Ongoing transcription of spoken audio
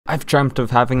I've dreamt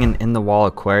of having an in-the-wall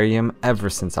aquarium ever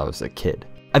since I was a kid.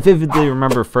 I vividly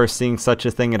remember first seeing such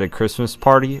a thing at a Christmas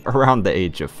party around the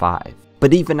age of 5.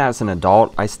 But even as an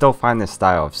adult, I still find this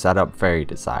style of setup very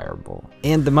desirable.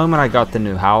 And the moment I got the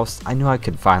new house, I knew I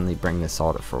could finally bring this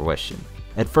all to fruition.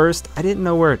 At first, I didn't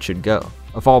know where it should go.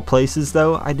 Of all places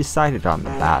though, I decided on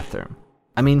the bathroom.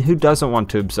 I mean, who doesn't want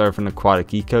to observe an aquatic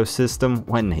ecosystem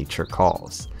when nature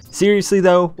calls? Seriously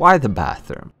though, why the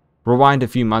bathroom? Rewind a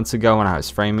few months ago when I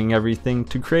was framing everything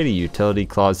to create a utility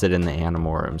closet in the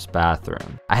animal room's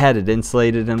bathroom. I had it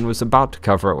insulated and was about to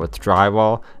cover it with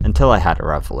drywall until I had a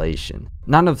revelation.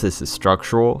 None of this is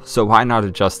structural, so why not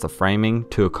adjust the framing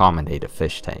to accommodate a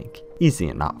fish tank? Easy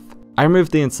enough. I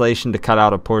removed the insulation to cut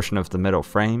out a portion of the middle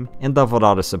frame and leveled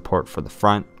out a support for the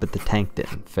front, but the tank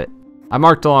didn't fit. I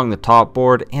marked along the top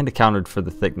board and accounted for the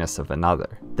thickness of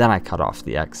another. Then I cut off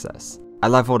the excess. I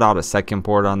leveled out a second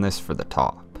board on this for the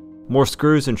top. More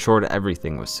screws ensured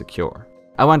everything was secure.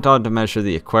 I went on to measure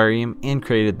the aquarium and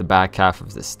created the back half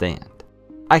of the stand.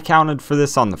 I accounted for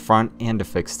this on the front and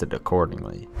affixed it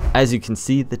accordingly. As you can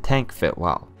see, the tank fit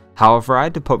well. However, I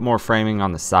had to put more framing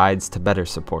on the sides to better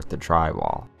support the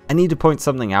drywall. I need to point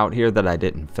something out here that I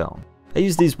didn't film. I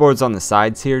used these boards on the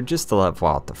sides here just to level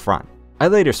out the front. I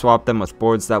later swapped them with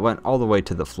boards that went all the way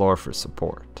to the floor for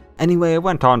support. Anyway, I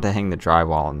went on to hang the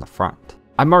drywall on the front.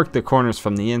 I marked the corners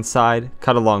from the inside,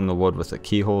 cut along the wood with a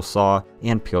keyhole saw,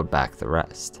 and peeled back the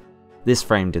rest. This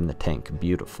framed in the tank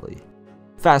beautifully.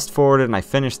 Fast forward and I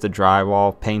finished the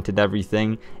drywall, painted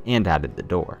everything, and added the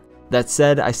door. That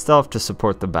said, I still have to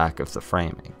support the back of the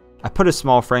framing. I put a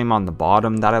small frame on the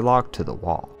bottom that I locked to the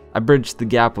wall. I bridged the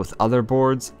gap with other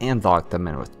boards and locked them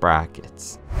in with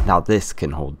brackets. Now this can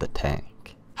hold the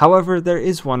tank. However, there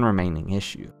is one remaining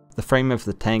issue. The frame of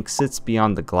the tank sits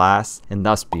beyond the glass and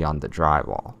thus beyond the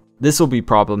drywall. This will be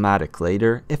problematic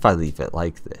later if I leave it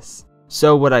like this.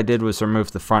 So what I did was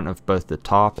remove the front of both the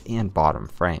top and bottom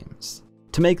frames.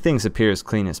 To make things appear as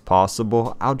clean as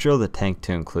possible, I'll drill the tank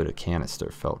to include a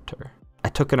canister filter. I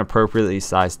took an appropriately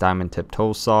sized diamond tip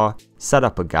tool saw, set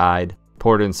up a guide,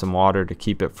 poured in some water to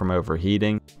keep it from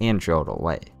overheating, and drilled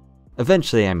away.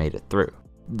 Eventually I made it through.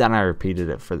 Then I repeated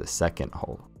it for the second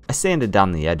hole. I sanded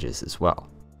down the edges as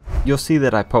well. You'll see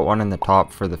that I put one in the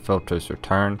top for the filter's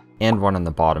return and one in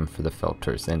the bottom for the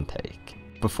filter's intake.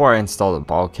 Before I install the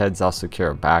bulkheads, I'll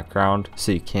secure a background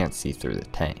so you can't see through the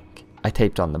tank. I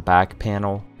taped on the back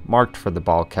panel, marked for the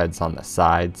bulkheads on the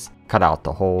sides, cut out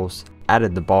the holes,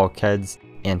 added the bulkheads,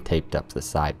 and taped up the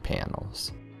side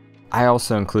panels. I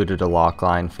also included a lock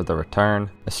line for the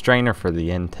return, a strainer for the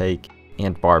intake,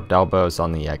 and barbed elbows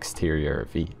on the exterior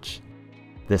of each.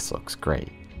 This looks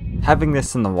great. Having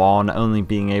this in the wall and only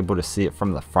being able to see it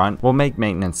from the front will make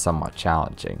maintenance somewhat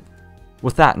challenging.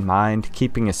 With that in mind,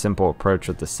 keeping a simple approach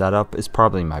with the setup is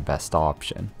probably my best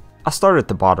option. I'll start at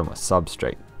the bottom with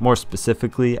substrate, more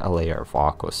specifically a layer of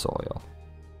aqua soil.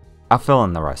 I'll fill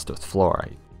in the rest with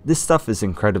fluorite. This stuff is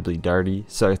incredibly dirty,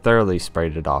 so I thoroughly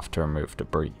sprayed it off to remove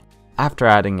debris. After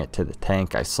adding it to the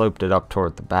tank, I sloped it up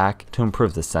toward the back to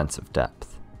improve the sense of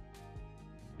depth.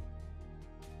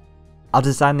 I'll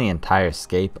design the entire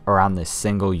scape around this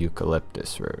single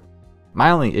eucalyptus root. My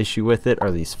only issue with it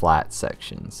are these flat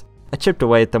sections. I chipped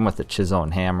away at them with a chisel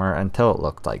and hammer until it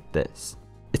looked like this.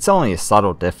 It's only a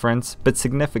subtle difference, but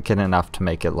significant enough to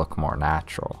make it look more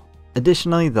natural.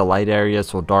 Additionally, the light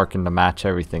areas will darken to match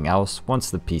everything else once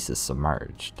the piece is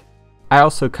submerged. I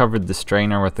also covered the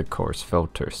strainer with a coarse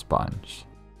filter sponge.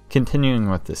 Continuing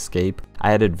with the scape,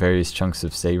 I added various chunks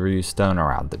of Savery stone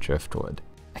around the driftwood.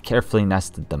 I carefully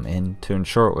nested them in to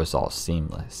ensure it was all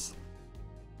seamless.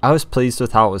 I was pleased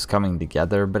with how it was coming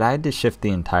together, but I had to shift the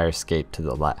entire scape to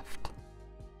the left.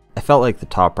 I felt like the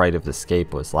top right of the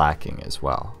scape was lacking as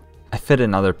well. I fit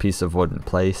another piece of wood in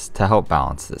place to help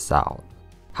balance this out.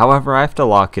 However, I have to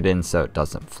lock it in so it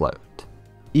doesn't float.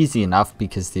 Easy enough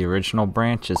because the original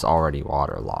branch is already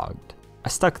waterlogged. I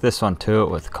stuck this one to it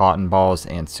with cotton balls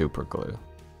and super glue.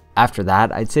 After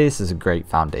that, I'd say this is a great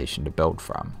foundation to build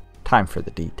from. Time for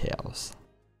the details.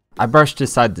 I brushed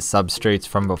aside the substrates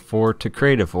from before to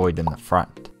create a void in the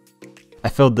front. I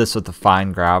filled this with a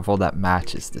fine gravel that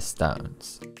matches the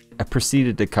stones. I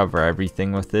proceeded to cover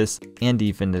everything with this and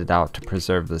evened it out to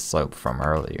preserve the slope from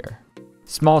earlier.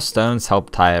 Small stones help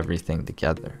tie everything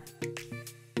together.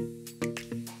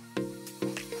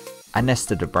 I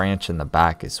nested a branch in the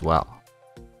back as well.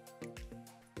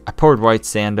 I poured white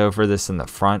sand over this in the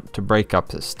front to break up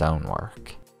the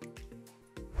stonework.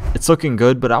 It's looking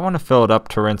good, but I want to fill it up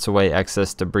to rinse away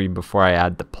excess debris before I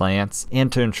add the plants and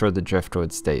to ensure the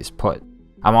driftwood stays put.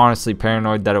 I'm honestly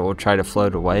paranoid that it will try to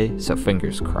float away, so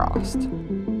fingers crossed.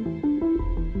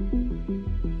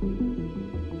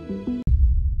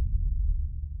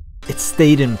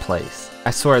 stayed in place.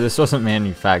 I swear this wasn't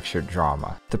manufactured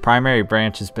drama. The primary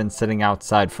branch has been sitting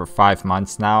outside for 5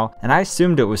 months now, and I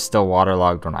assumed it was still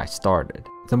waterlogged when I started.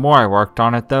 The more I worked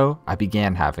on it though, I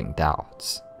began having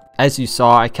doubts. As you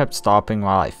saw, I kept stopping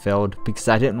while I filled because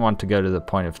I didn't want to go to the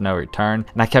point of no return,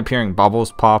 and I kept hearing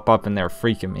bubbles pop up and they were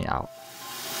freaking me out.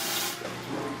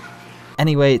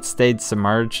 Anyway, it stayed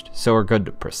submerged, so we're good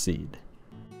to proceed.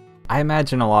 I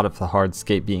imagine a lot of the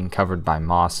hardscape being covered by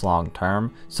moss long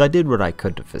term, so I did what I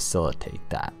could to facilitate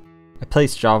that. I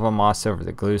placed Java moss over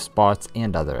the glue spots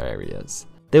and other areas.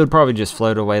 They would probably just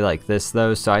float away like this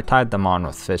though, so I tied them on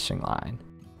with fishing line.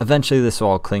 Eventually this will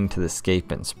all cling to the scape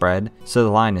and spread, so the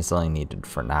line is only needed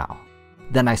for now.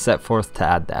 Then I set forth to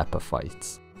add the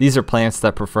epiphytes. These are plants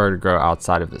that prefer to grow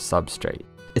outside of the substrate.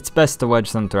 It's best to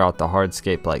wedge them throughout the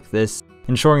hardscape like this,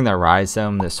 ensuring their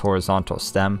rhizome, this horizontal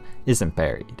stem, isn't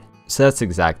buried. So that's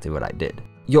exactly what I did.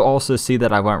 You'll also see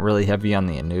that I went really heavy on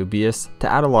the Anubias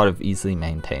to add a lot of easily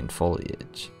maintained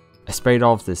foliage. I sprayed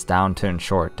all of this down to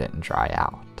ensure it didn't dry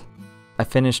out. I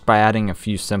finished by adding a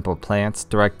few simple plants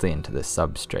directly into this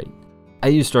substrate. I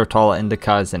used Rotala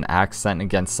indica as an accent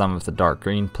against some of the dark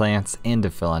green plants and to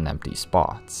fill in empty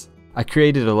spots. I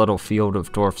created a little field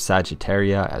of dwarf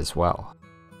Sagittaria as well.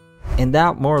 And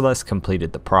that more or less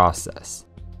completed the process.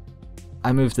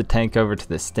 I moved the tank over to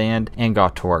the stand and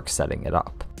got to work setting it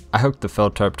up. I hooked the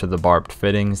filter up to the barbed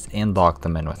fittings and locked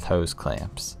them in with hose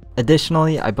clamps.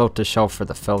 Additionally, I built a shelf for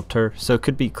the filter so it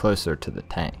could be closer to the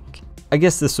tank. I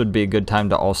guess this would be a good time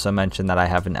to also mention that I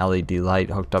have an LED light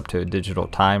hooked up to a digital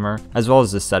timer, as well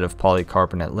as a set of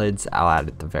polycarbonate lids I'll add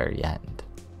at the very end.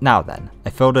 Now then,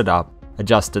 I filled it up,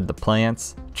 adjusted the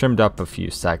plants, trimmed up a few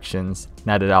sections,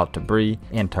 netted out debris,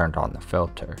 and turned on the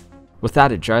filter. With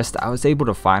that addressed, I was able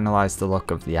to finalize the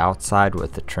look of the outside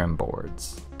with the trim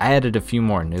boards. I added a few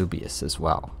more Anubias as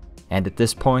well. And at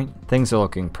this point, things are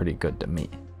looking pretty good to me.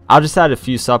 I'll just add a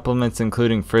few supplements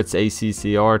including Fritz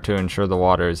A.C.C.R to ensure the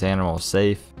water is animal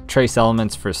safe, trace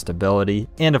elements for stability,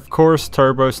 and of course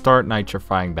turbo start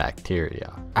nitrifying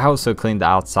bacteria. I also cleaned the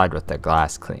outside with the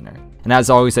glass cleaner. And as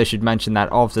always, I should mention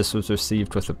that all of this was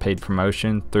received with a paid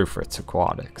promotion through Fritz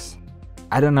Aquatics.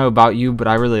 I don't know about you, but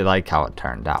I really like how it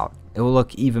turned out. It will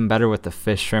look even better with the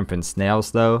fish, shrimp, and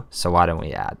snails though, so why don't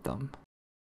we add them?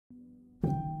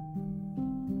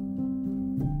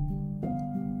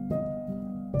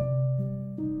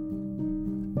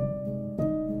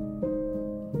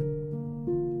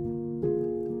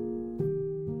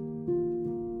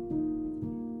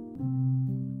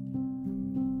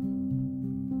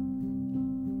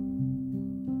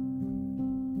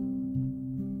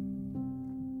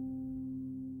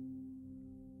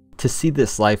 To see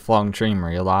this lifelong dream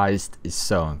realized is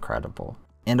so incredible.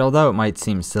 And although it might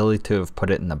seem silly to have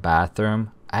put it in the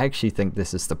bathroom, I actually think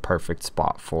this is the perfect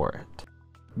spot for it.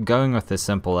 Going with this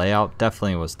simple layout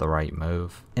definitely was the right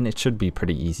move, and it should be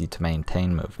pretty easy to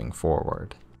maintain moving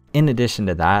forward. In addition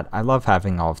to that, I love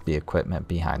having all of the equipment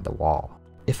behind the wall.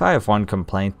 If I have one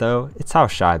complaint though, it's how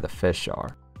shy the fish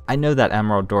are. I know that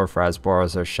emerald dwarf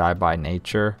rasboras are shy by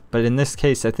nature, but in this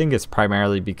case I think it's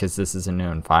primarily because this is a new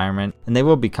environment and they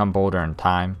will become bolder in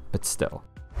time, but still.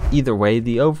 Either way,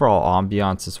 the overall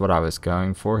ambiance is what I was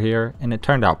going for here, and it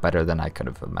turned out better than I could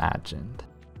have imagined.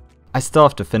 I still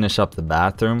have to finish up the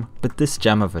bathroom, but this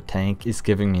gem of a tank is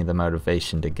giving me the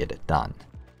motivation to get it done.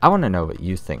 I want to know what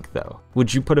you think though.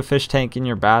 Would you put a fish tank in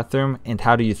your bathroom, and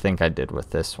how do you think I did with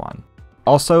this one?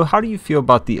 Also, how do you feel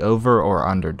about the over or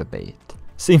under debate?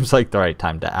 Seems like the right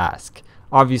time to ask.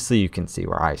 Obviously you can see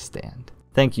where I stand.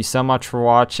 Thank you so much for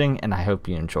watching, and I hope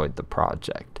you enjoyed the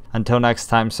project. Until next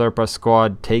time, Serpa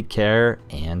Squad, take care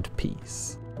and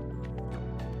peace.